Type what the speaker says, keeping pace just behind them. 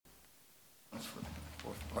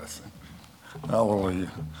Blessing.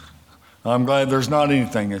 Hallelujah. I'm glad there's not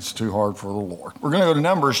anything that's too hard for the Lord. We're going to go to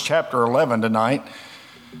Numbers chapter 11 tonight.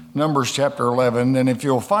 Numbers chapter 11. And if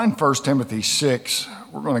you'll find 1 Timothy 6,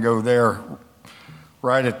 we're going to go there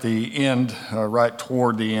right at the end, right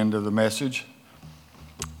toward the end of the message.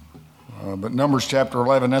 But Numbers chapter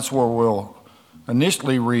 11, that's where we'll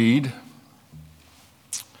initially read.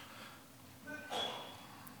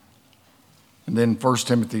 And then 1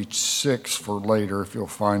 Timothy 6 for later, if you'll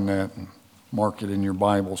find that and mark it in your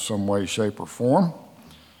Bible some way, shape, or form.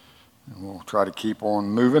 And we'll try to keep on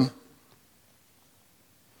moving.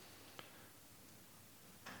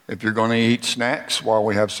 If you're going to eat snacks while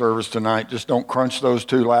we have service tonight, just don't crunch those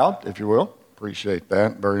too loud, if you will. Appreciate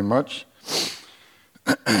that very much.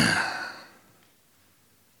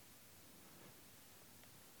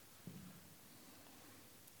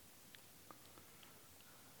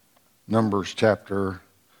 Numbers chapter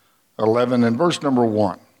 11 and verse number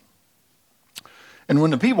 1. And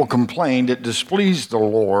when the people complained, it displeased the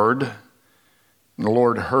Lord, and the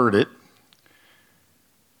Lord heard it,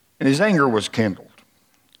 and his anger was kindled.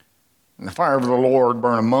 And the fire of the Lord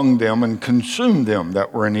burned among them and consumed them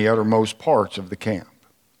that were in the uttermost parts of the camp.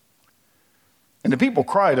 And the people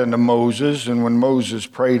cried unto Moses, and when Moses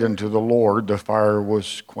prayed unto the Lord, the fire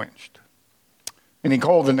was quenched. And he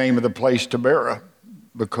called the name of the place Taberah,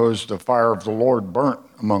 because the fire of the Lord burnt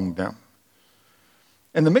among them.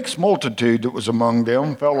 And the mixed multitude that was among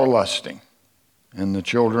them fell a-lusting. And the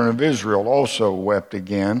children of Israel also wept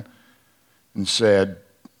again and said,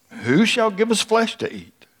 Who shall give us flesh to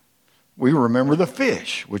eat? We remember the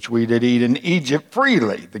fish which we did eat in Egypt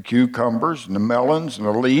freely, the cucumbers and the melons and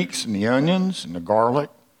the leeks and the onions and the garlic.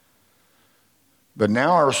 But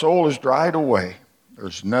now our soul is dried away.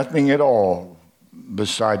 There's nothing at all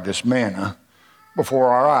beside this manna before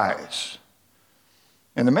our eyes.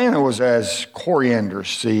 And the manna was as coriander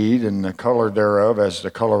seed, and the color thereof as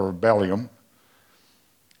the color of bdellium.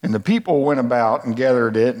 And the people went about and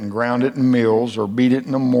gathered it and ground it in mills, or beat it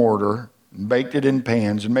in a mortar, and baked it in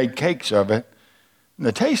pans, and made cakes of it. And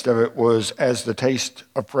the taste of it was as the taste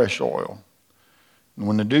of fresh oil. And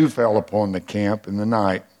when the dew fell upon the camp in the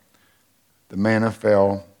night, the manna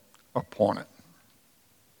fell upon it.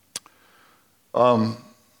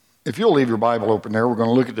 If you'll leave your Bible open there, we're going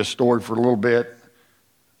to look at this story for a little bit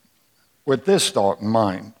with this thought in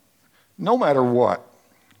mind. No matter what,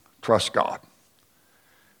 trust God.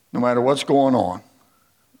 No matter what's going on,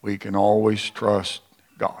 we can always trust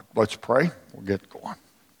God. Let's pray. We'll get going.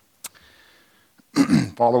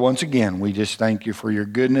 Father, once again, we just thank you for your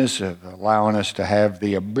goodness of allowing us to have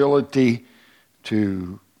the ability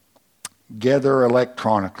to gather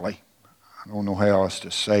electronically. I don't know how else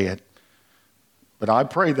to say it. But I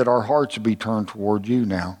pray that our hearts would be turned toward you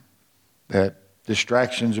now, that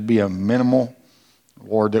distractions would be minimal.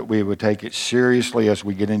 Lord, that we would take it seriously as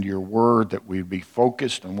we get into your word, that we would be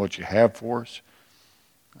focused on what you have for us.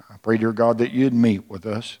 I pray, dear God, that you'd meet with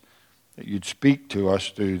us, that you'd speak to us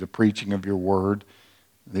through the preaching of your word,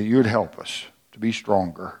 that you'd help us to be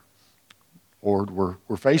stronger. Lord, we're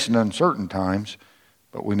facing uncertain times,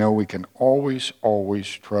 but we know we can always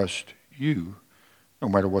trust you, no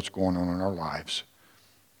matter what's going on in our lives.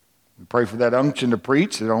 We pray for that unction to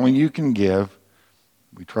preach that only you can give.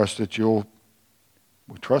 We trust that you'll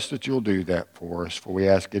do that for us, for we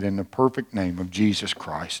ask it in the perfect name of Jesus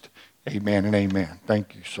Christ. Amen and amen.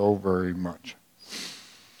 Thank you so very much.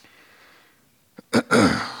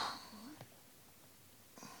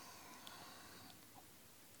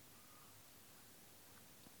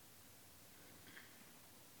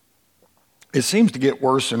 It seems to get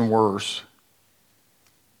worse and worse.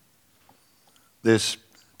 This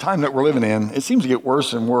time that we're living in, it seems to get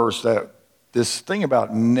worse and worse, that this thing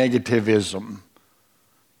about negativism,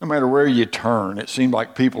 no matter where you turn, it seems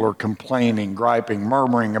like people are complaining, griping,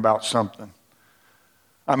 murmuring about something.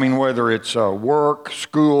 I mean, whether it's work,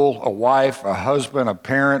 school, a wife, a husband, a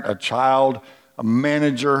parent, a child, a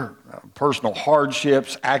manager, personal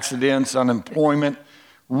hardships, accidents, unemployment,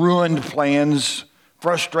 ruined plans,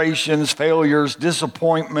 frustrations, failures,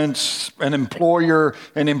 disappointments, an employer,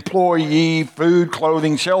 an employee, food,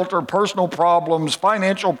 clothing, shelter, personal problems,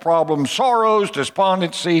 financial problems, sorrows,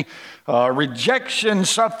 despondency, rejection,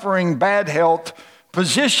 suffering, bad health,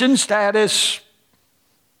 position status,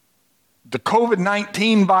 the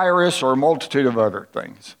COVID-19 virus, or a multitude of other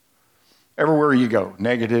things. Everywhere you go,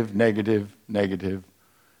 negative, negative, negative,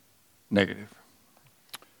 negative.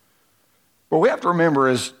 But we have to remember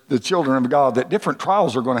as the children of God that different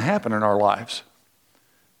trials are going to happen in our lives.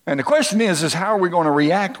 And the question is how are we going to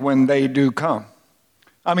react when they do come?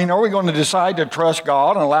 I mean, are we going to decide to trust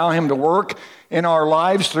God and allow him to work in our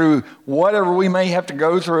lives through whatever we may have to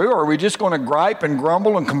go through? Or are we just going to gripe and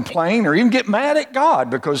grumble and complain or even get mad at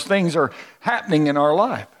God because things are happening in our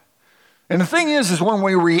life? And the thing is when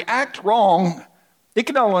we react wrong, it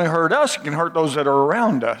can not only hurt us, it can hurt those that are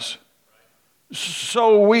around us.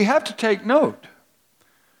 So we have to take note.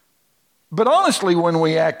 But honestly, when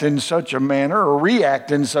we act in such a manner or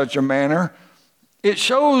react in such a manner, it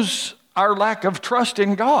shows our lack of trust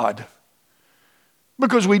in God.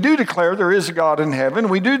 Because we do declare there is a God in heaven.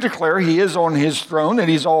 We do declare he is on his throne and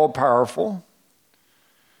he's all powerful.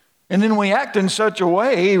 And then we act in such a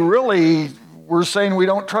way, really, we're saying we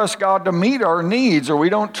don't trust God to meet our needs, or we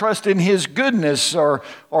don't trust in his goodness, or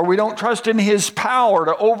we don't trust in his power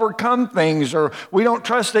to overcome things, or we don't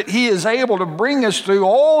trust that he is able to bring us through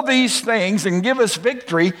all these things and give us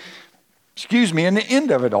victory, in the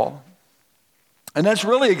end of it all. And that's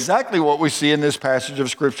really exactly what we see in this passage of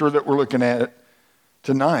Scripture that we're looking at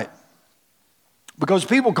tonight. Because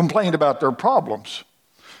people complained about their problems.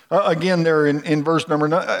 Again, there in verse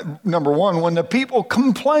number 1, when the people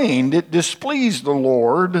complained, it displeased the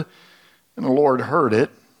Lord, and the Lord heard it,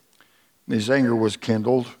 and his anger was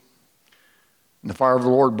kindled, and the fire of the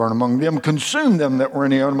Lord burned among them, consumed them that were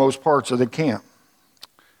in the uttermost parts of the camp.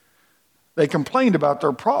 They complained about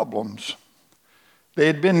their problems.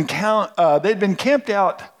 They'd been camped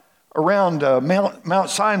out around Mount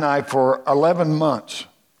Sinai for 11 months.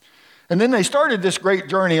 And then they started this great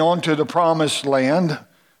journey onto the promised land.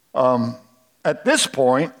 At this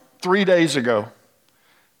point, 3 days ago,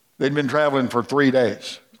 they'd been traveling for 3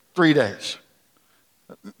 days. 3 days.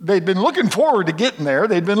 They'd been looking forward to getting there.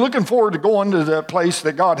 They'd been looking forward to going to the place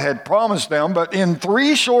that God had promised them. But in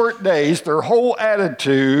 3 short days, their whole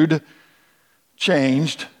attitude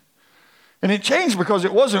changed. And it changed because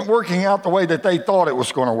it wasn't working out the way that they thought it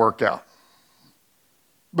was going to work out.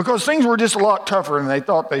 Because things were just a lot tougher than they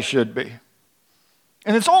thought they should be.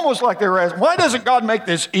 And it's almost like they were asking, why doesn't God make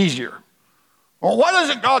this easier? Well, why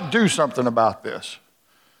doesn't God do something about this?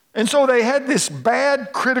 And so they had this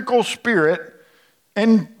bad, critical spirit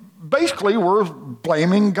and basically were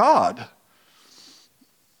blaming God.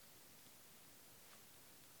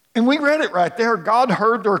 And we read it right there. God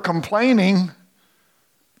heard their complaining.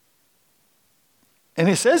 And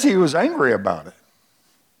it says he was angry about it.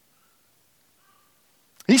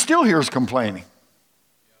 He still hears complaining.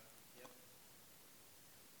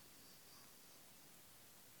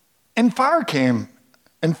 And fire came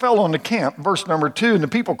and fell on the camp, verse number 2, and the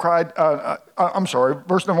people cried,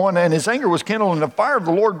 verse number 1, and his anger was kindled, and the fire of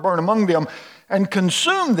the Lord burned among them and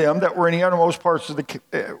consumed them that were in the uttermost parts of the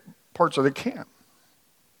camp.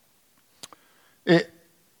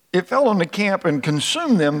 It fell on the camp and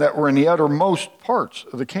consumed them that were in the uttermost parts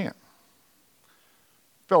of the camp.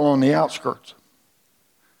 Fell on the outskirts.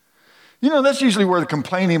 You know, that's usually where the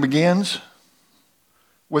complaining begins,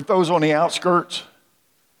 with those on the outskirts,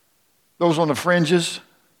 those on the fringes,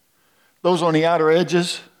 those on the outer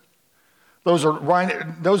edges, those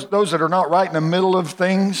that are not right in the middle of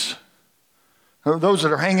things, those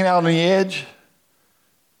that are hanging out on the edge.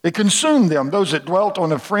 It consumed them, those that dwelt on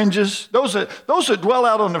the fringes. Those that dwell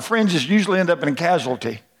out on the fringes usually end up in a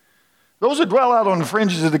casualty. Those that dwell out on the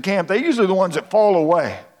fringes of the camp, they're usually the ones that fall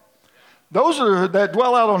away. Those that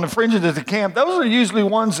dwell out on the fringes of the camp, those are usually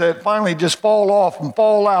ones that finally just fall off and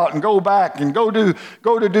fall out and go back and go to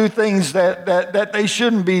do things that they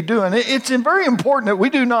shouldn't be doing. It's very important that we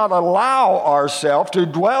do not allow ourselves to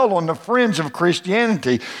dwell on the fringe of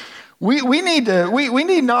Christianity. We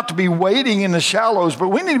need not to be wading in the shallows, but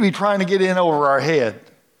we need to be trying to get in over our head.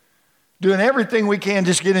 Doing everything we can,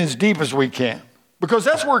 just get in as deep as we can. Because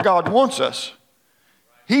that's where God wants us.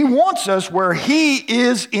 He wants us where he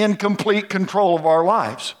is in complete control of our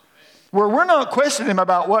lives. Where we're not questioning him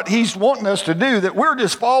about what he's wanting us to do, that we're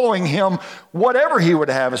just following him whatever he would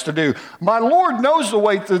have us to do. My Lord knows the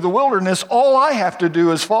way through the wilderness. All I have to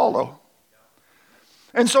do is follow.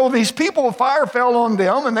 And so these people, fire fell on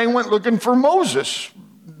them, and they went looking for Moses.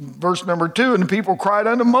 Verse number 2, and the people cried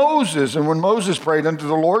unto Moses, and when Moses prayed unto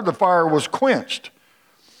the Lord, the fire was quenched.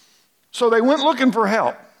 So they went looking for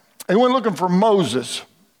help. They went looking for Moses.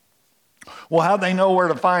 Well, how'd they know where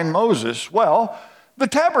to find Moses? Well, the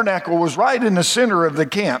tabernacle was right in the center of the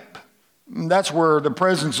camp. That's where the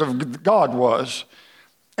presence of God was.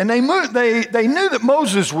 And they knew that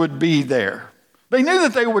Moses would be there. They knew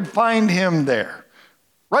that they would find him there.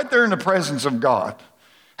 Right there in the presence of God.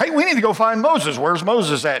 Hey, we need to go find Moses. Where's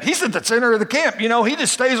Moses at? He's at the center of the camp. You know, he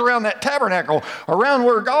just stays around that tabernacle, around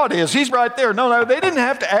where God is. He's right there. No, they didn't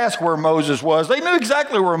have to ask where Moses was. They knew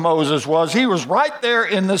exactly where Moses was. He was right there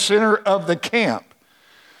in the center of the camp.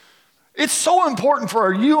 It's so important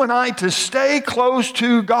for you and I to stay close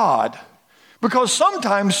to God, because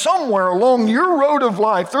sometimes somewhere along your road of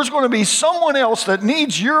life, there's going to be someone else that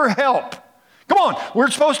needs your help. Come on, we're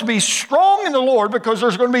supposed to be strong in the Lord because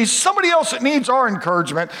there's going to be somebody else that needs our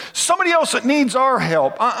encouragement, somebody else that needs our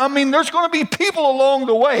help. I mean, there's going to be people along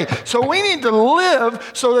the way. So we need to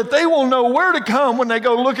live so that they will know where to come when they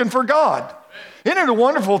go looking for God. Isn't it a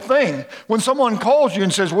wonderful thing when someone calls you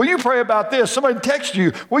and says, will you pray about this? Somebody texts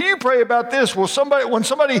you, will you pray about this? When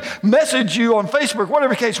somebody messages you on Facebook,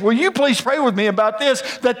 whatever the case, will you please pray with me about this?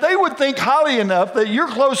 That they would think highly enough that you're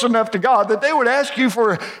close enough to God that they would ask you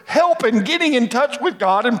for help in getting in touch with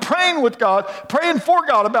God and praying with God, praying for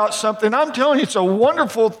God about something. I'm telling you, it's a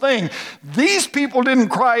wonderful thing. These people didn't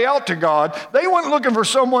cry out to God. They weren't looking for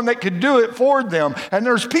someone that could do it for them. And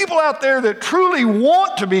there's people out there that truly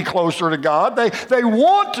want to be closer to God. They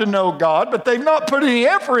want to know God, but they've not put any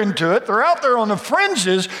effort into it. They're out there on the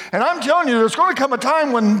fringes, and I'm telling you, there's going to come a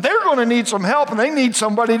time when they're going to need some help, and they need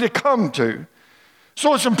somebody to come to.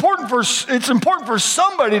 So it's important for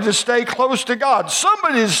somebody to stay close to God,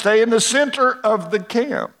 somebody to stay in the center of the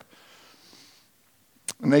camp.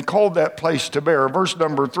 And they called that place Taberah. Verse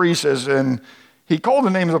number 3 says, and he called the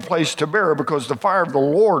name of the place Taberah because the fire of the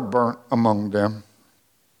Lord burnt among them.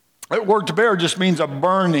 That word Taberah just means a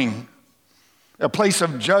burning, a place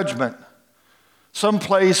of judgment, some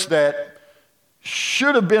place that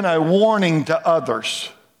should have been a warning to others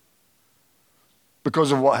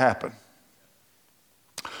because of what happened.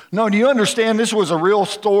 No, do you understand this was a real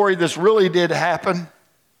story? This really did happen?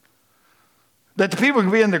 That the people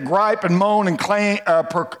could begin to gripe and moan and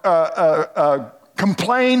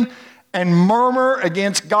complain and murmur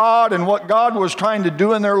against God and what God was trying to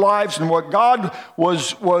do in their lives and what God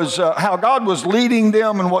was how God was leading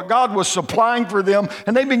them and what God was supplying for them.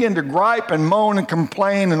 And they begin to gripe and moan and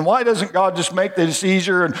complain. And why doesn't God just make this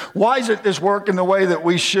easier? And why isn't this working the way that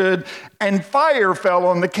we should? And fire fell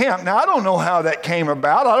on the camp. Now, I don't know how that came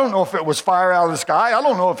about. I don't know if it was fire out of the sky. I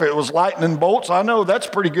don't know if it was lightning bolts. I know that's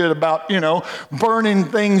pretty good about, burning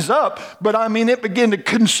things up. But I mean, it began to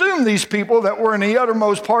consume these people that were in the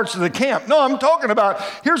uttermost parts of the camp. No, I'm talking about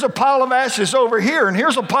here's a pile of ashes over here, and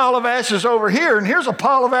here's a pile of ashes over here, and here's a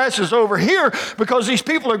pile of ashes over here, because these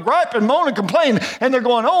people are griping, moaning, complaining, and they're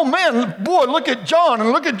going, oh man, boy, look at John,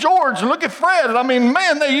 and look at George, and look at Fred. And I mean,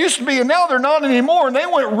 man, they used to be, and now they're not anymore. And they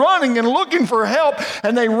went running and looking for help,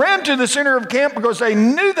 and they ran to the center of camp because they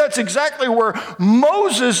knew that's exactly where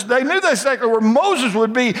Moses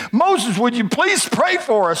would be. Moses, would you please pray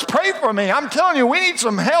for us? Pray for me. I'm telling you, we need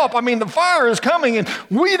some help. I mean, the fire is coming, and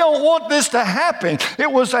we don't want this to happen.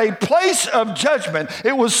 It was a place of judgment.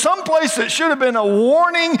 It was some place that should have been a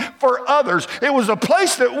warning for others. It was a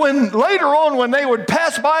place that later on when they would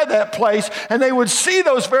pass by that place and they would see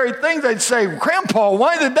those very things, they'd say, Grandpa,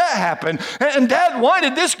 why did that happen? And Dad, why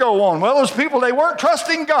did this go on? Well, those people, they weren't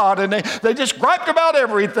trusting God, and they just griped about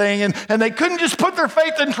everything, and they couldn't just put their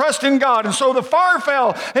faith and trust in God. And so the fire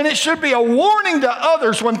fell, and it should be a warning to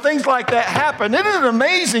others when things like that happen. It is an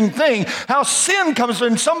amazing thing how sin comes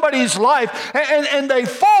in somebody's life, and they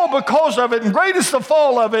fall because of it, and great is the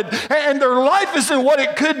fall of it, and their life isn't what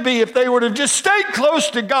it could be if they would have just stayed close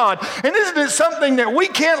to God. And isn't it something that we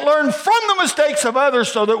can't learn from the mistakes of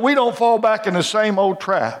others so that we don't fall back in the same old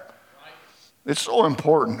trap? It's so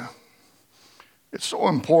important. It's so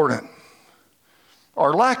important.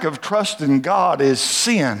 Our lack of trust in God is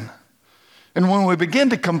sin. And when we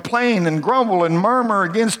begin to complain and grumble and murmur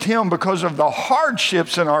against Him because of the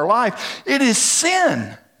hardships in our life, it is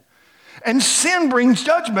sin. And sin brings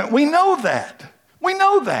judgment. We know that. We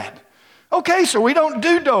know that. Okay, so we don't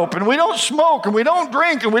do dope, and we don't smoke, and we don't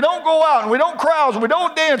drink, and we don't go out, and we don't carouse, and we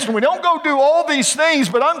don't dance, and we don't go do all these things.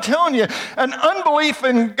 But I'm telling you, an unbelief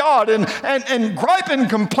in God and griping,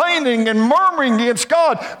 complaining, and murmuring against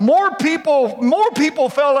God, more people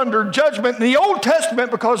fell under judgment in the Old Testament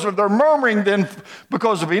because of their murmuring than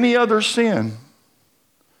because of any other sin.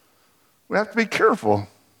 We have to be careful.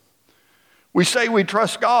 We say we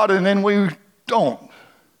trust God, and then we don't.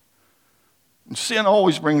 And sin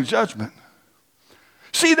always brings judgment.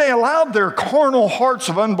 See, they allowed their carnal hearts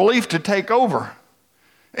of unbelief to take over.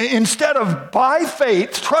 Instead of by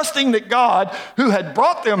faith trusting that God, who had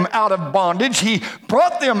brought them out of bondage, He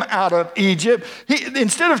brought them out of Egypt,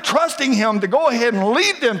 instead of trusting Him to go ahead and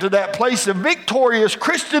lead them to that place of victorious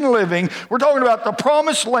Christian living, we're talking about the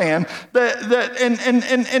promised land, and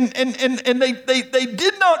they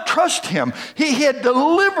did not trust Him. He had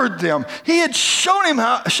delivered them. He had shown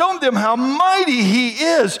them how mighty He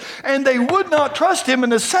is, and they would not trust Him.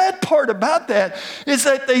 And the sad part about that is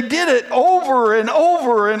that they did it over and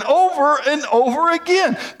over over and over and over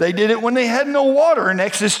again. They did it when they had no water in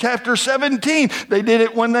Exodus chapter 17. They did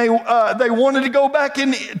it when they wanted to go back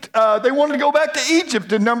to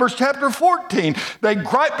Egypt in Numbers chapter 14. They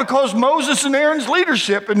griped because Moses and Aaron's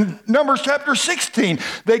leadership in Numbers chapter 16.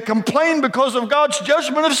 They complained because of God's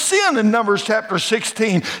judgment of sin in Numbers chapter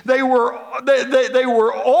 16. They were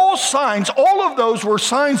all signs. All of those were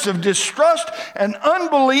signs of distrust and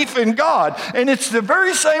unbelief in God. And it's the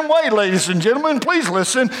very same way, ladies and gentlemen, please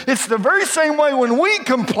listen. It's the very same way when we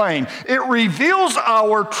complain. It reveals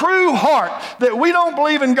our true heart, that we don't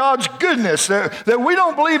believe in God's goodness, that we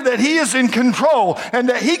don't believe that He is in control and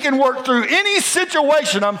that He can work through any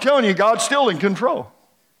situation. I'm telling you, God's still in control.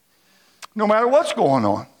 No matter what's going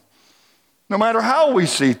on, no matter how we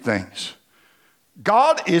see things,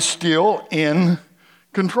 God is still in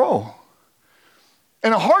control.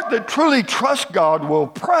 And a heart that truly trusts God will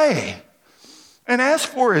pray and ask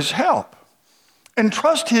for His help and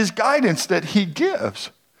trust His guidance that He gives.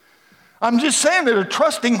 I'm just saying that a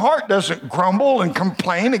trusting heart doesn't grumble and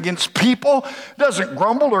complain against people, doesn't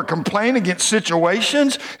grumble or complain against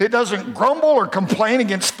situations. It doesn't grumble or complain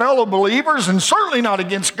against fellow believers, and certainly not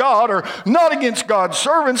against God or not against God's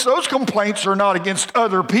servants. Those complaints are not against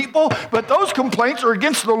other people, but those complaints are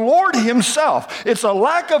against the Lord Himself. It's a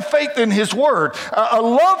lack of faith in His word, a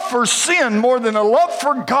love for sin more than a love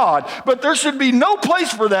for God. But there should be no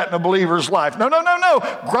place for that in a believer's life. No.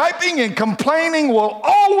 Griping and complaining will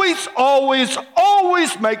always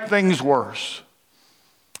make things worse.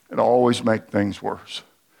 It'll always make things worse.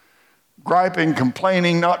 Griping,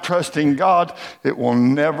 complaining, not trusting God, it will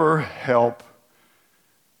never help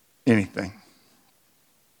anything.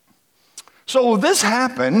 So this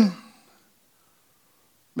happened.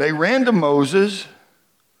 They ran to Moses.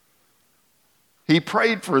 He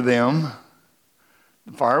prayed for them.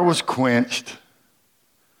 The fire was quenched.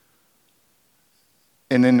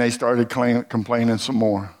 And then they started complaining some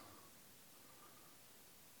more.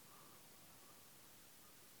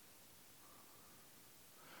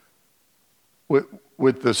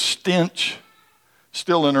 With the stench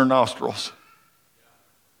still in her nostrils.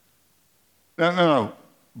 No,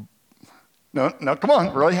 come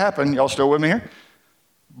on, really happened. Y'all still with me here?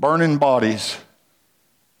 Burning bodies.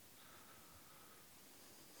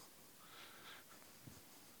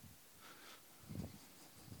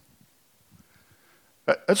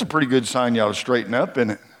 That's a pretty good sign you ought to straighten up,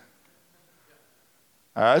 isn't it?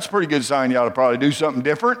 That's a pretty good sign you ought to probably do something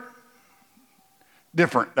different.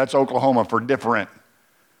 Different. That's Oklahoma for different.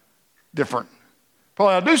 Different.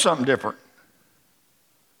 Probably I'll do something different.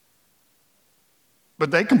 But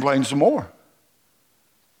they complained some more.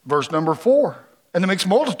 Verse number 4. And the mixed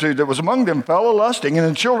multitude that was among them fell a-lusting, and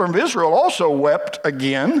the children of Israel also wept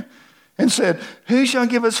again and said, who shall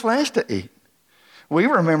give us flesh to eat? We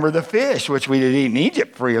remember the fish which we did eat in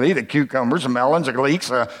Egypt freely, the cucumbers, the melons, the leeks,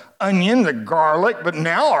 the onion, the garlic, but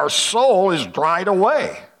now our soul is dried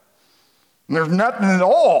away. And there's nothing at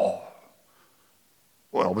all,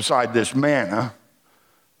 well, beside this manna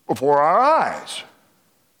before our eyes.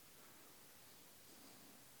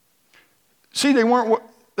 See, they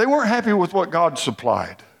weren't happy with what God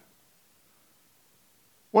supplied.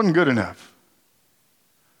 Wasn't good enough.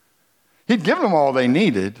 He'd given them all they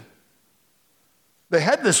needed. They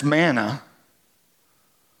had this manna.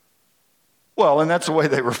 Well, and that's the way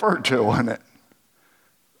they referred to it, wasn't it?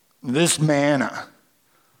 This manna.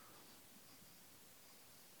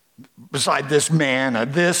 Beside this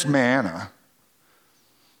manna.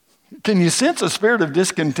 Can you sense a spirit of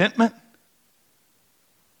discontentment?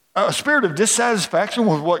 A spirit of dissatisfaction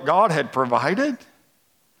with what God had provided?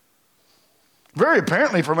 Very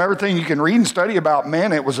apparently, from everything you can read and study about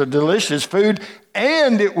manna, it was a delicious food,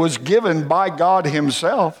 and it was given by God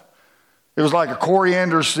Himself. It was like a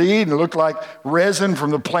coriander seed, and it looked like resin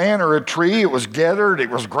from the plant or a tree. It was gathered, it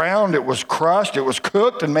was ground, it was crushed, it was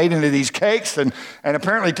cooked and made into these cakes, and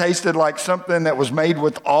apparently tasted like something that was made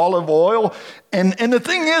with olive oil. And the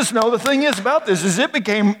thing is about this is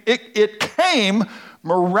it came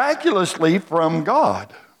miraculously from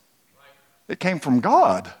God. It came from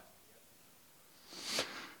God.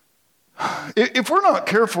 If we're not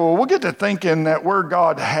careful, we'll get to thinking that where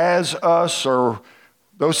God has us, or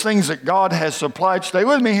those things that God has supplied, stay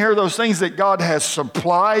with me here, those things that God has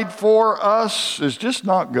supplied for us is just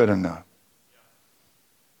not good enough.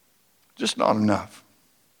 Just not enough.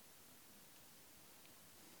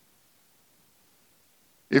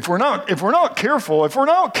 If we're not careful,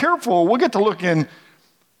 we'll get to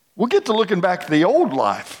looking back to the old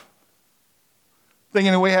life,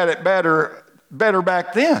 thinking that we had it better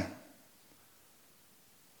back then.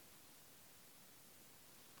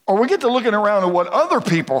 Or we get to looking around at what other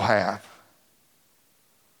people have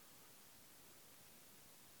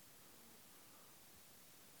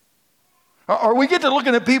Or we get to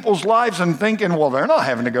looking at people's lives and thinking, well, they're not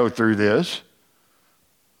having to go through this.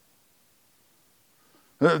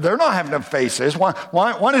 They're not having to face this.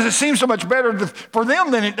 Why does it seem so much better for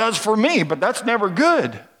them than it does for me? But that's never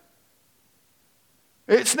good.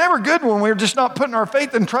 It's never good when we're just not putting our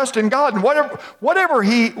faith and trust in God. And whatever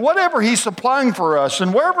He's supplying for us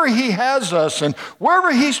and wherever He has us and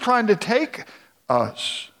wherever He's trying to take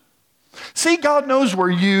us. See, God knows where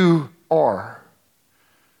you are.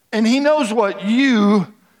 And He knows what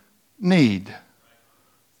you need.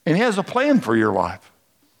 And He has a plan for your life.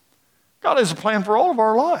 God has a plan for all of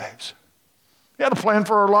our lives. He had a plan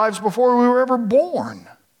for our lives before we were ever born.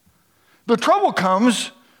 The trouble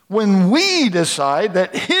comes when we decide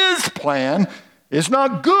that His plan is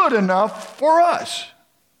not good enough for us.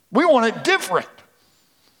 We want it different.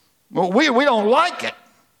 We don't like it.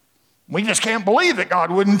 We just can't believe that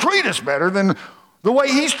God wouldn't treat us better than the way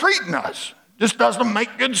He's treating us. Just doesn't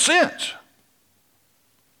make good sense.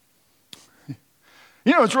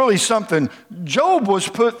 You know, it's really something. Job was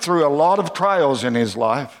put through a lot of trials in his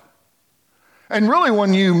life. And really,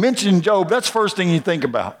 when you mention Job, that's the first thing you think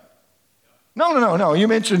about. No. You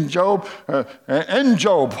mentioned Job, and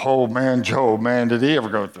Job, Job, man, did he ever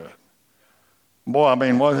go through it? Boy, I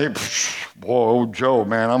mean, Job,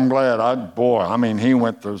 man, I'm glad. He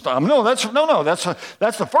went through stuff.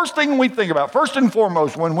 That's the first thing we think about. First and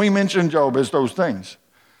foremost, when we mention Job, is those things.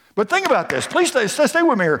 But think about this. Please stay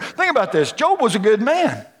with me here. Think about this. Job was a good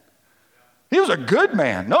man. He was a good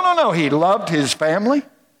man. No. He loved his family.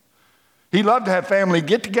 He loved to have family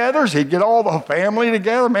get-togethers. He'd get all the family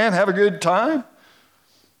together, man, have a good time.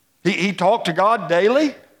 He talked to God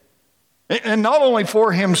daily. And not only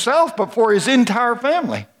for himself, but for his entire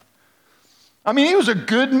family. I mean, he was a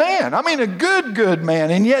good man. I mean, a good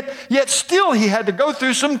man. And yet still he had to go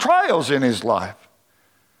through some trials in his life.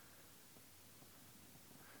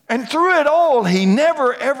 And through it all, he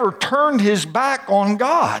never, ever turned his back on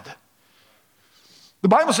God. The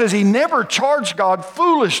Bible says he never charged God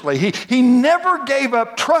foolishly. He never gave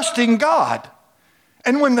up trusting God.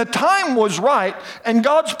 And when the time was right and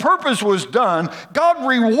God's purpose was done, God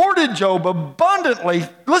rewarded Job abundantly.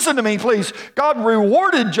 Listen to me, please. God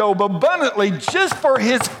rewarded Job abundantly just for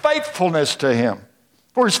his faithfulness to him.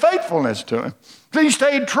 For his faithfulness to him. He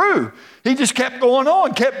stayed true. He just kept going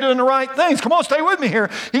on, kept doing the right things. Come on, stay with me here.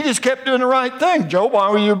 He just kept doing the right thing. Job, why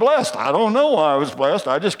were you blessed? I don't know why I was blessed.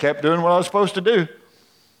 I just kept doing what I was supposed to do.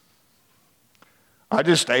 I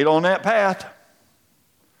just stayed on that path.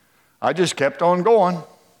 I just kept on going.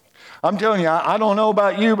 I'm telling you, I don't know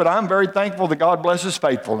about you, but I'm very thankful that God blesses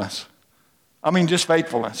faithfulness. I mean, just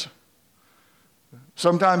faithfulness.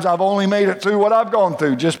 Sometimes I've only made it through what I've gone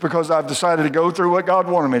through just because I've decided to go through what God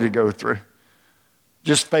wanted me to go through.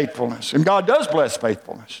 Just faithfulness. And God does bless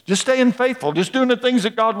faithfulness. Just staying faithful. Just doing the things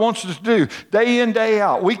that God wants us to do. Day in, day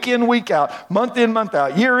out. Week in, week out. Month in, month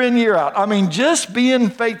out. Year in, year out. I mean, just being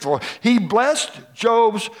faithful. He blessed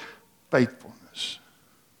Job's faithfulness.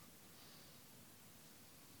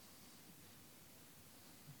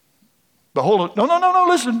 The whole, no,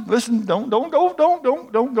 listen. Don't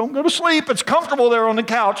go to sleep. It's comfortable there on the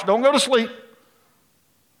couch. Don't go to sleep.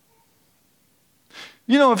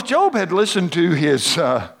 You know, if Job had listened to his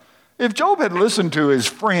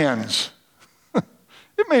friends,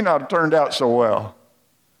 it may not have turned out so well.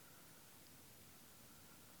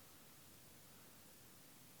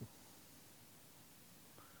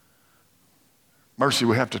 Mercy,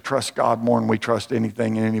 we have to trust God more than we trust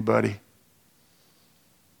anything and anybody.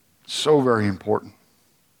 So very important.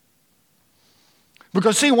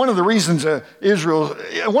 Because see, one of the reasons that Israel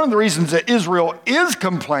is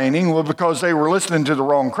complaining was because they were listening to the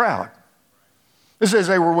wrong crowd. It says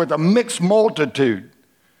they were with a mixed multitude.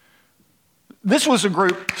 This was a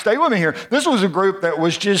group, stay with me here, this was a group that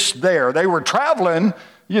was just there. They were traveling,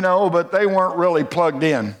 but they weren't really plugged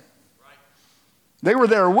in. They were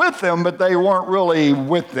there with them, but they weren't really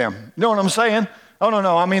with them. You know what I'm saying? Oh,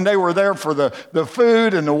 no. I mean, they were there for the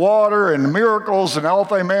food and the water and the miracles and all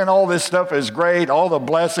thing. Man, all this stuff is great. All the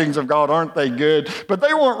blessings of God, aren't they good? But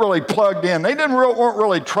they weren't really plugged in. They weren't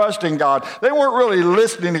really trusting God. They weren't really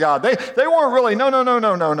listening to God. They weren't really, no.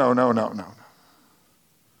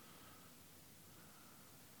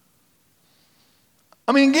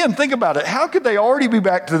 I mean, again, think about it. How could they already be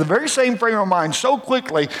back to the very same frame of mind so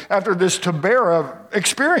quickly after this Taberah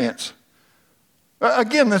experience?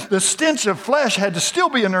 Again, the stench of flesh had to still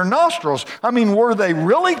be in their nostrils. I mean, were they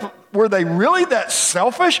really that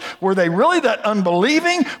selfish? Were they really that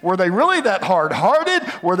unbelieving? Were they really that hard-hearted?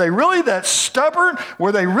 Were they really that stubborn?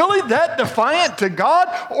 Were they really that defiant to God?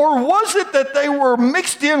 Or was it that they were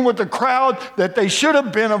mixed in with the crowd that they should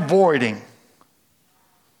have been avoiding?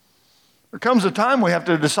 There comes a time we have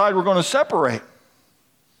to decide we're going to separate.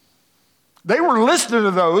 They were listening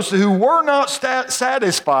to those who were not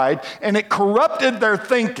satisfied, and it corrupted their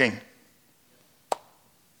thinking.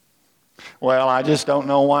 Well, I just don't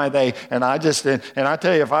know why and I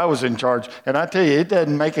tell you, if I was in charge, and I tell you, it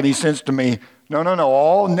doesn't make any sense to me. No,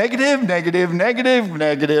 all negative, negative, negative,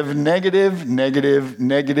 negative, negative, negative,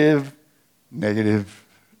 negative, negative,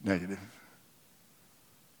 negative.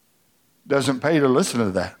 Doesn't pay to listen to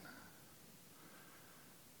that.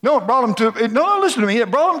 No, it brought them to, no, listen to me, it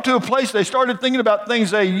brought them to a place they started thinking about things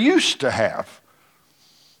they used to have.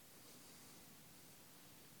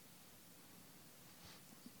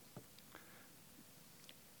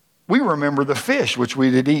 We remember the fish which we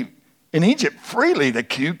did eat in Egypt freely, the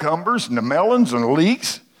cucumbers and the melons and the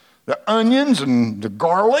leeks, the onions and the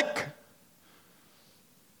garlic.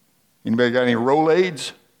 Anybody got any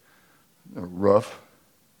Rolaids? They're rough.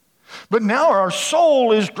 But now our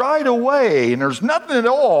soul is dried away, and there's nothing at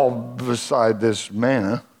all beside this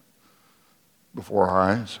manna before our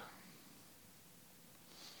eyes.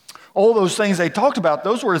 All those things they talked about,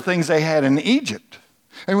 those were the things they had in Egypt.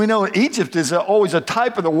 And we know Egypt is always a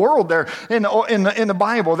type of the world there in the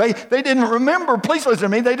Bible. They didn't remember, please listen to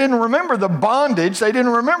me, they didn't remember the bondage. They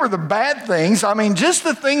didn't remember the bad things. I mean, just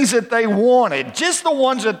the things that they wanted, just the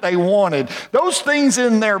ones that they wanted. Those things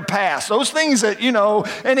in their past, those things that,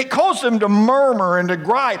 and it caused them to murmur and to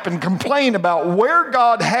gripe and complain about where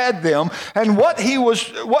God had them and what he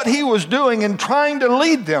was doing and trying to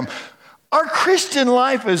lead them. Our Christian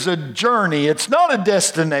life is a journey. It's not a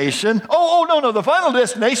destination. No. The final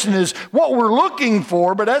destination is what we're looking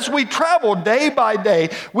for. But as we travel day by day,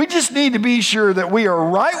 we just need to be sure that we are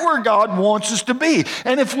right where God wants us to be.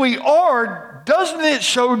 And if we are, doesn't it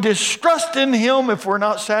show distrust in Him if we're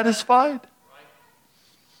not satisfied?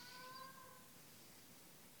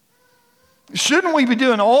 Shouldn't we be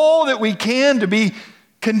doing all that we can to be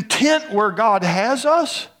content where God has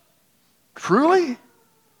us? Truly?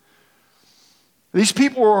 These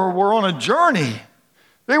people were on a journey.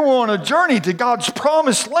 They were on a journey to God's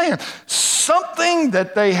promised land. Something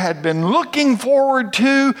that they had been looking forward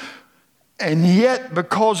to, and yet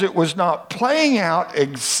because it was not playing out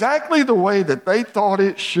exactly the way that they thought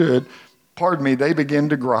it should, they began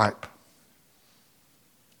to gripe.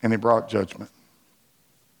 And it brought judgment.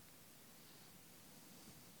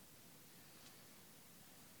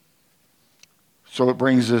 So it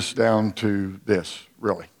brings us down to this,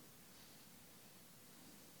 really.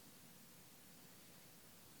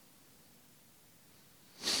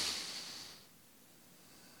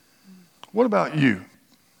 What about you?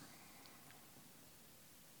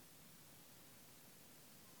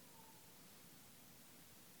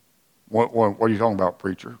 What are you talking about,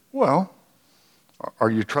 preacher? Well, are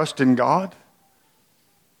you trusting God?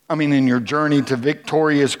 I mean, in your journey to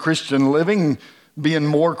victorious Christian living, being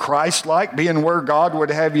more Christ-like, being where God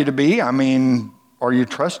would have you to be, I mean, are you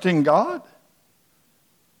trusting God?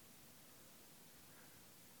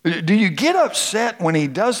 Do you get upset when He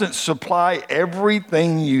doesn't supply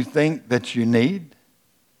everything you think that you need?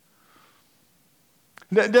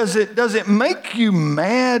 Does it make you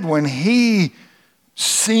mad when He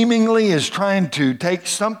seemingly is trying to take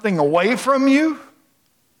something away from you?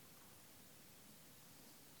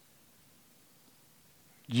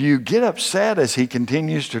 Do you get upset as He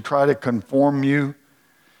continues to try to conform you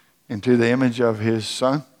into the image of His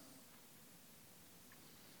Son?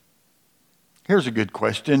 Here's a good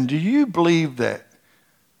question. Do you believe that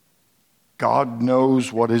God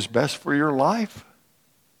knows what is best for your life?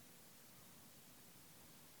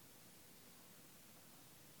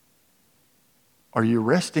 Are you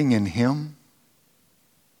resting in Him?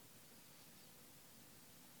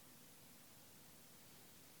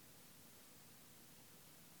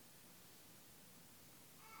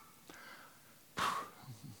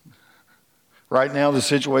 Right now, the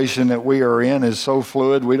situation that we are in is so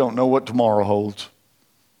fluid, we don't know what tomorrow holds.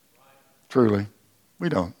 Truly, we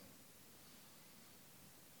don't.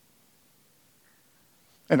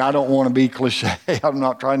 And I don't want to be cliche. I'm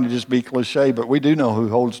not trying to just be cliche, but we do know who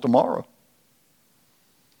holds tomorrow.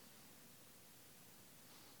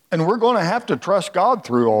 And we're going to have to trust God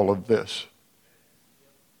through all of this.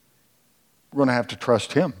 We're going to have to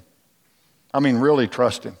trust Him. I mean, really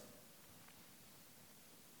trust Him.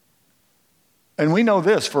 And we know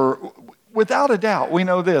this, without a doubt, we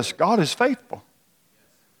know this. God is faithful.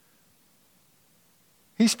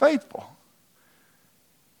 He's faithful.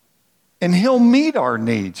 And He'll meet our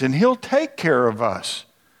needs, and He'll take care of us,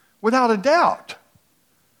 without a doubt.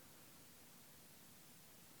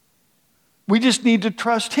 We just need to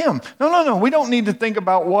trust him. No. We don't need to think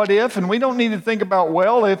about what if, and we don't need to think about,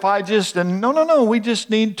 well, if I just, and no. We just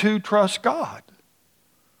need to trust God.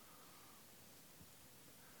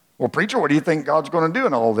 Well, preacher, what do you think God's going to do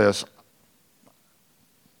in all this?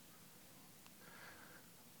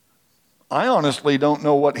 I honestly don't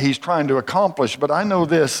know what he's trying to accomplish, but I know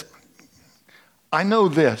this. I know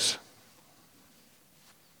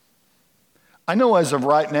as of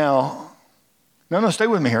right now, stay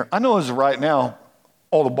with me here. I know as of right now,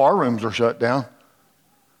 all the bar rooms are shut down.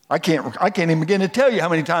 I can't even begin to tell you how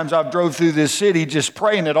many times I've drove through this city just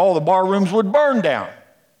praying that all the bar rooms would burn down.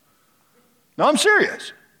 No, I'm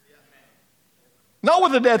serious. Not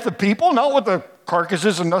with the death of people, not with the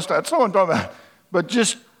carcasses and that's not what I'm talking about, but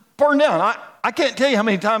just burn down. I can't tell you how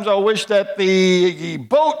many times I wish that the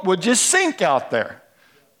boat would just sink out there.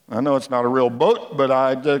 I know it's not a real boat,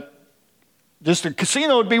 but just a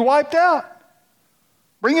casino would be wiped out.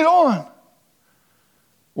 Bring it on.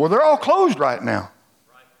 Well, they're all closed right now.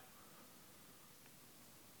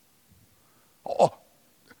 Oh,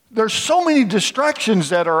 there's so many distractions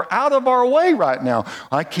that are out of our way right now.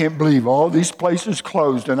 I can't believe all these places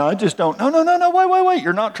closed, and I just don't. No, wait.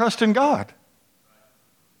 You're not trusting God.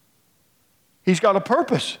 He's got a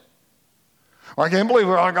purpose. I can't believe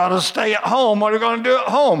I got to stay at home. What are we going to do at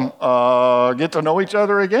home? Get to know each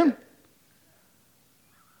other again?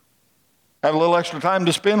 Have a little extra time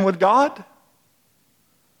to spend with God?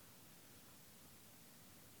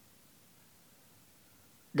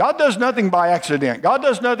 God does nothing by accident. God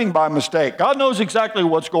does nothing by mistake. God knows exactly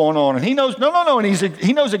what's going on. And he knows, and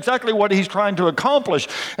he knows exactly what he's trying to accomplish.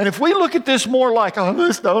 And if we look at this more like, I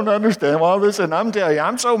just don't understand all this, and I'm telling you,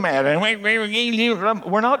 I'm so mad. And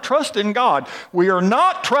we're not trusting God. We are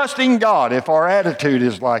not trusting God if our attitude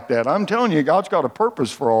is like that. I'm telling you, God's got a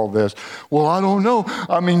purpose for all this. Well, I don't know.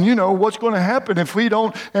 I mean, what's going to happen if we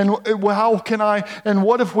don't, and how can I, and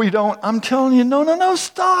what if we don't? I'm telling you, no,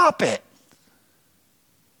 stop it.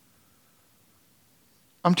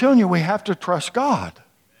 I'm telling you, we have to trust God.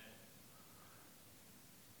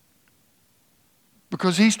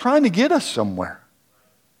 Because he's trying to get us somewhere.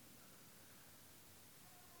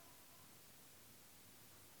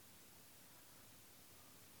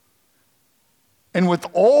 And with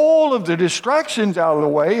all of the distractions out of the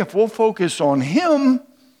way, if we'll focus on him,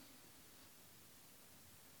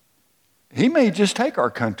 he may just take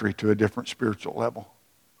our country to a different spiritual level.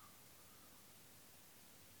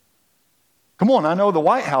 Come on, I know the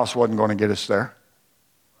White House wasn't going to get us there.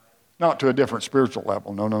 Not to a different spiritual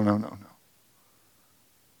level. No.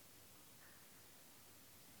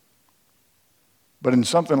 But in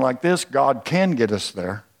something like this, God can get us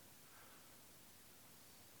there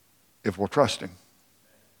if we'll trust him.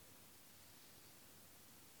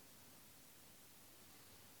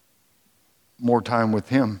 More time with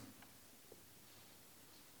him.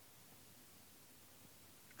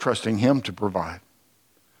 Trusting him to provide.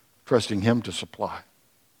 Trusting him to supply.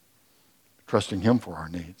 Trusting him for our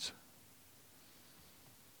needs.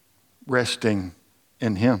 Resting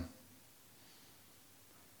in him.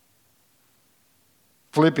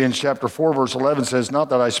 Philippians chapter 4 verse 11 says, not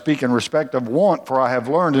that I speak in respect of want, for I have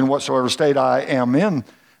learned in whatsoever state I am in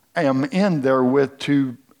therewith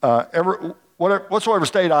to whatsoever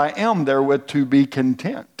state I am therewith to be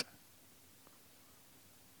content.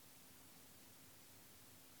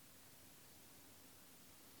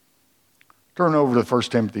 Turn over to 1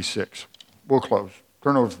 Timothy 6. We'll close.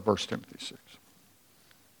 Turn over to 1 Timothy 6.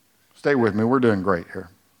 Stay with me. We're doing great here.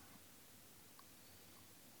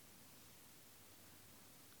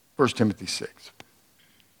 1 Timothy 6.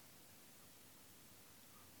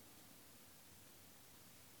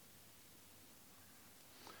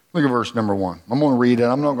 Look at verse number 1. I'm going to read it.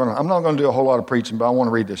 I'm not going to do a whole lot of preaching, but I want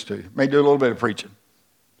to read this to you. May do a little bit of preaching.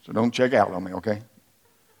 So don't check out on me, okay?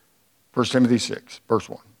 1 Timothy 6, verse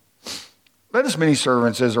 1. Let as many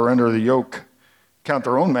servants as are under the yoke count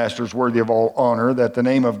their own masters worthy of all honor, that the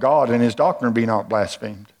name of God and his doctrine be not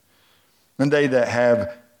blasphemed. And they that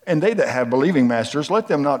have believing masters, let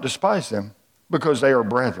them not despise them, because they are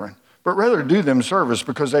brethren, but rather do them service,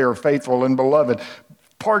 because they are faithful and beloved,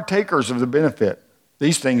 partakers of the benefit.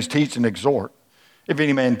 These things teach and exhort. If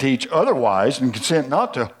any man teach otherwise, and consent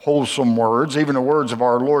not to wholesome words, even the words of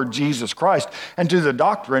our Lord Jesus Christ, and to the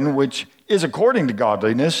doctrine which is according to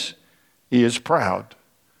godliness, he is proud,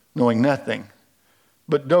 knowing nothing,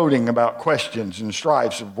 but doting about questions and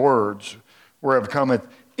strifes of words, whereof cometh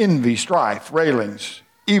envy, strife, railings,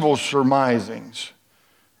 evil surmisings,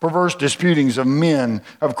 perverse disputings of men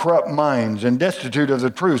of corrupt minds, and destitute of the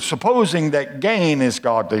truth, supposing that gain is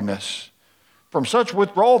godliness. From such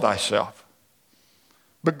withdraw thyself.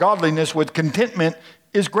 But godliness with contentment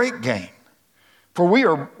is great gain.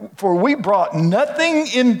 For we brought nothing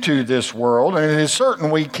into this world, and it is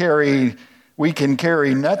certain we can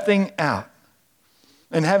carry nothing out.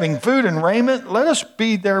 And having food and raiment, let us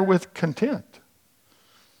be therewith content.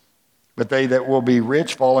 But they that will be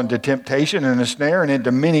rich fall into temptation and a snare, and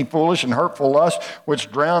into many foolish and hurtful lusts,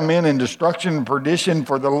 which drown men in destruction and perdition.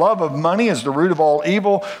 For the love of money is the root of all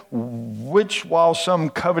evil, which while some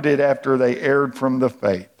coveted after, they erred from the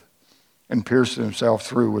faith, and pierced themselves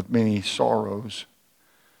through with many sorrows.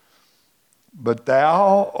 But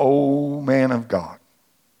thou, O man of God,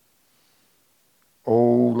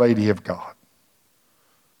 O lady of God,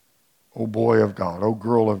 O boy of God, O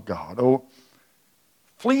girl of God,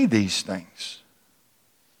 flee these things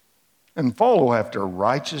and follow after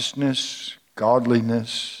righteousness,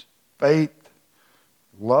 godliness, faith,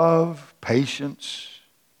 love, patience,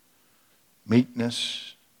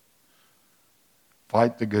 meekness.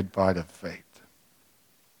 Fight the good fight of faith.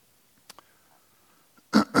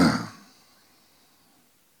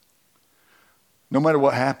 No matter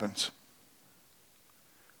what happens,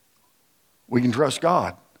 we can trust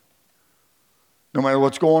God. No matter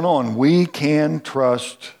what's going on, we can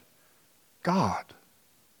trust God.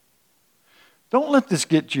 Don't let this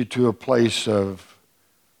get you to a place of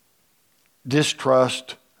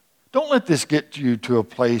distrust. Don't let this get you to a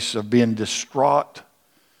place of being distraught.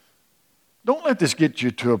 Don't let this get you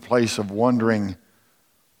to a place of wondering,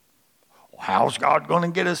 how's God going to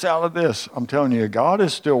get us out of this? I'm telling you, God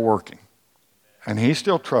is still working, and He's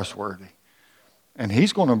still trustworthy, and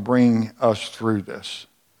He's going to bring us through this.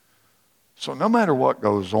 So no matter what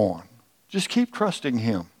goes on, just keep trusting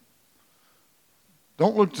Him.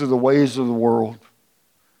 Don't look to the ways of the world.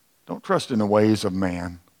 Don't trust in the ways of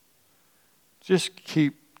man. Just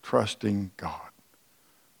keep trusting God.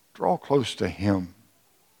 Draw close to Him.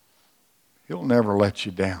 He'll never let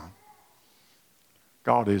you down.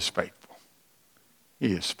 God is faithful.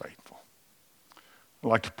 He is faithful. I'd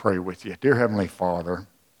like to pray with you. Dear Heavenly Father,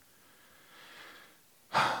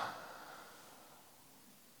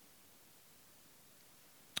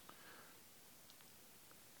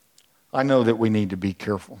 I know that we need to be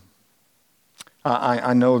careful.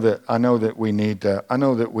 I know that we need to. I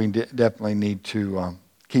know that we definitely need to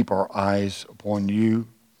keep our eyes upon You,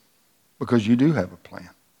 because You do have a plan.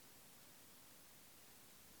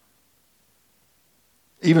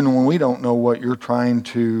 Even when we don't know what You're trying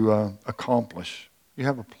to accomplish, You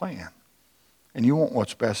have a plan, and You want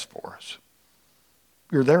what's best for us.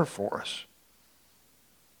 You're there for us.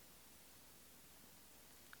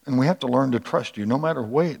 And we have to learn to trust You no matter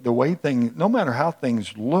no matter how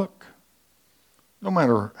things look, no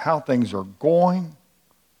matter how things are going.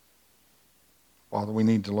 Father, we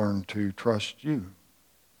need to learn to trust You,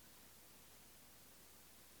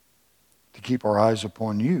 to keep our eyes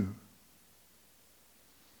upon You.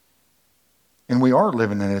 And we are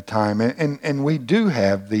living in a time, and we do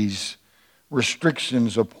have these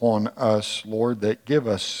restrictions upon us, Lord, that give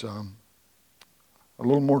us a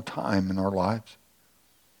little more time in our lives.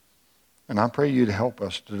 And I pray You to help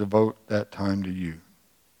us to devote that time to You,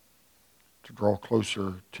 to draw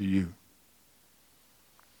closer to You.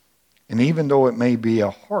 And even though it may be a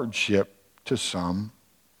hardship to some,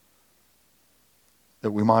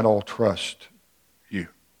 that we might all trust You,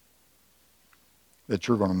 that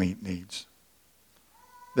You're going to meet needs,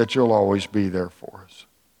 that You'll always be there for us.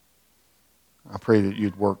 I pray that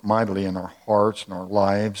You'd work mightily in our hearts and our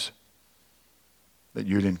lives, that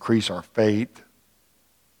You'd increase our faith.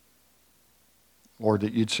 Lord,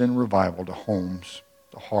 that You'd send revival to homes,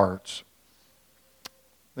 to hearts,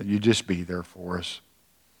 that You'd just be there for us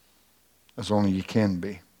as only You can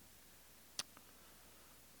be.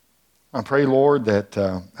 I pray, Lord, that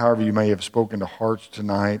however You may have spoken to hearts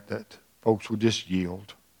tonight, that folks would just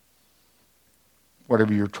yield.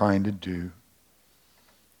 Whatever You're trying to do,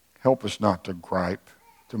 help us not to gripe,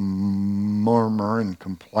 to murmur and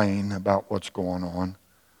complain about what's going on.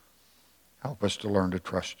 Help us to learn to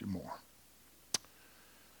trust You more.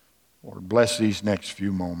 Lord, bless these next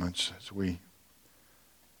few moments as we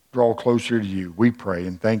draw closer to You. We pray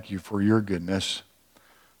and thank You for Your goodness.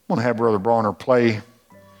 I'm going to have Brother Bronner play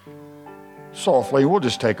softly. We'll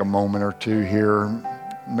just take a moment or two here.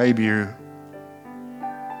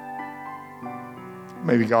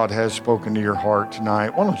 Maybe God has spoken to your heart tonight.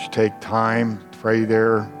 Why don't you take time to pray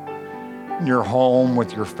there in your home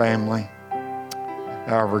with your family.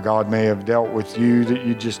 However God may have dealt with you, that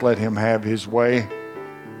you just let Him have His way.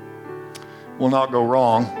 Will not go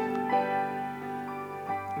wrong.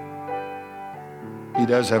 He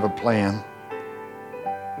does have a plan.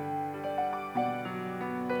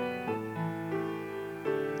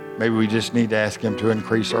 Maybe we just need to ask Him to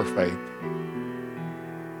increase our faith.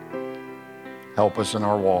 help us in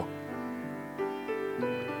our walk.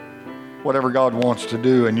 Whatever God wants to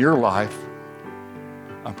do in your life,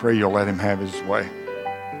 I pray you'll let him have his way.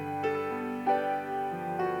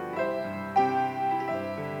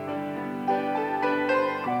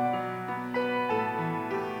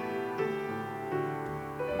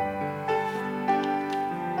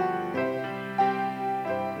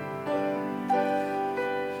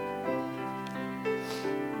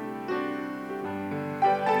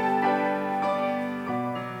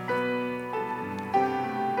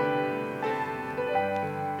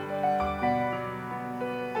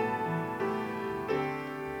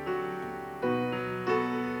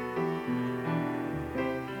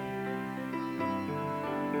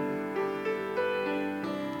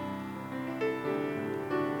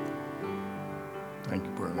 Thank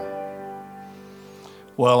you, brother.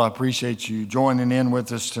 Well, I appreciate you joining in with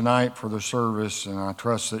us tonight for the service, and I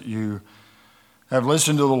trust that you have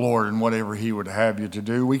listened to the Lord in whatever he would have you to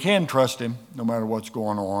do. We can trust him no matter what's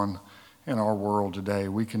going on in our world today.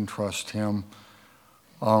 We can trust him.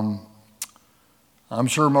 I'm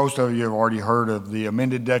sure most of you have already heard of the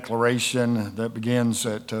amended declaration that begins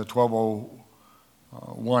at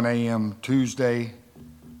 12:01 a.m. Tuesday.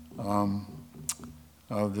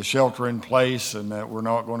 Of the shelter in place, and that we're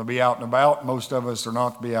not going to be out and about. Most of us are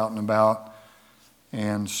not to be out and about.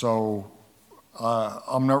 And so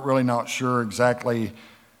I'm not sure exactly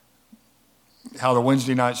how the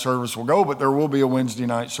Wednesday night service will go, but there will be a Wednesday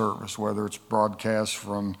night service, whether it's broadcast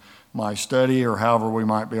from my study or however we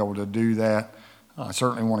might be able to do that. I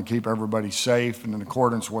certainly want to keep everybody safe and in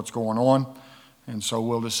accordance with what's going on. And so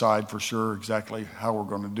we'll decide for sure exactly how we're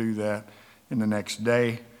going to do that in the next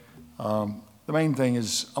day. The main thing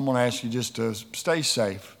is I'm going to ask you just to stay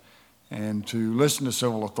safe and to listen to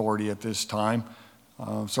civil authority at this time.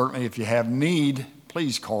 Certainly if you have need,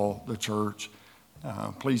 please call the church.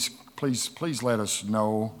 Please let us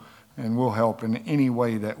know, and we'll help in any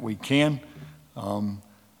way that we can.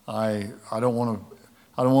 I don't want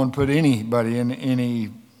to put anybody in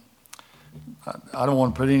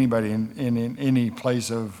any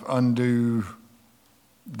place of undue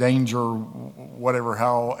danger, whatever,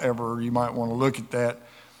 however you might want to look at that.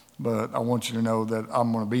 But I want you to know that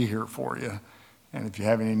I'm going to be here for you, and if you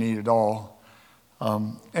have any need at all.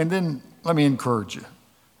 And then let me encourage you.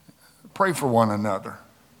 Pray for one another.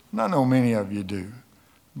 And I know many of you do,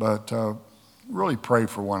 but really pray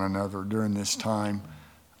for one another during this time,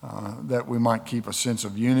 that we might keep a sense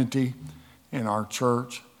of unity in our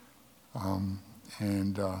church.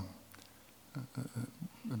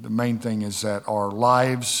 The main thing is that our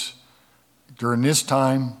lives during this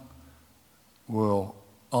time will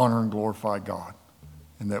honor and glorify God,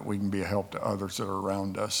 and that we can be a help to others that are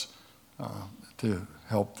around us, to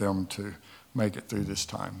help them to make it through this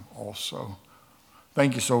time also.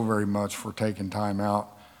 Thank you so very much for taking time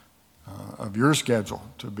out of your schedule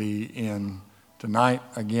to be in tonight.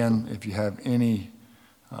 Again, if you have any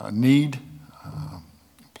need,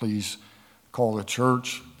 please call the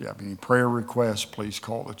church. If you have any prayer requests, please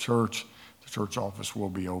call the church. The church office will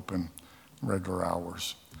be open regular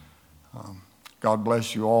hours. God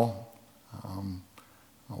bless you all.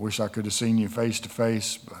 I wish I could have seen you face to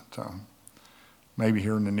face, but maybe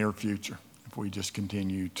here in the near future, if we just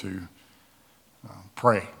continue to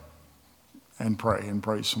pray and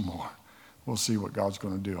pray some more. We'll see what God's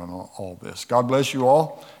going to do on all this. God bless you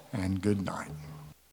all, and good night.